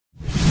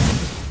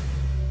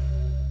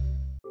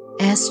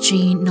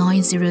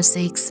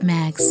SG906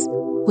 MAX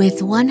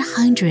with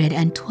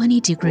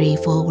 120-degree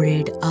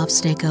forward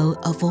obstacle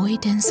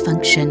avoidance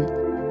function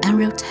and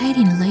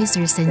rotating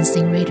laser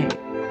sensing radar.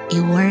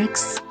 It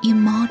works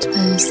in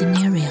multiple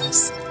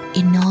scenarios.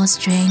 In no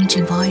strange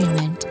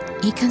environment,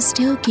 it can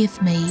still give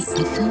me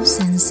a full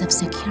sense of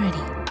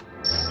security.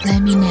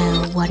 Let me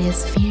know what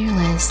is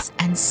fearless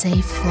and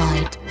safe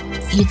flight,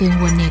 even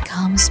when it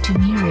comes to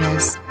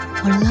mirrors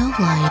or low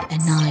light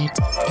at night.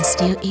 It's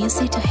still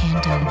easy to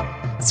handle.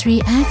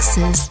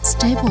 3-axis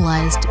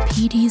stabilized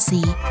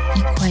PDZ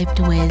equipped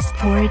with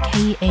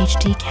 4K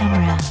HD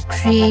camera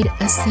create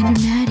a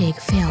cinematic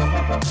film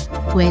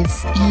with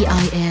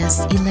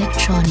EIS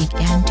electronic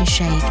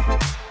anti-shake.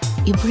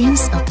 It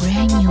brings a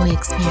brand new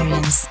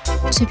experience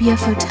to be a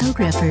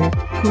photographer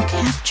who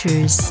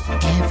captures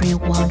every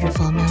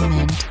wonderful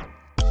moment.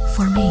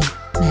 For me,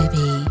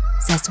 maybe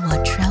that's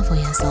what travel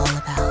is all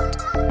about.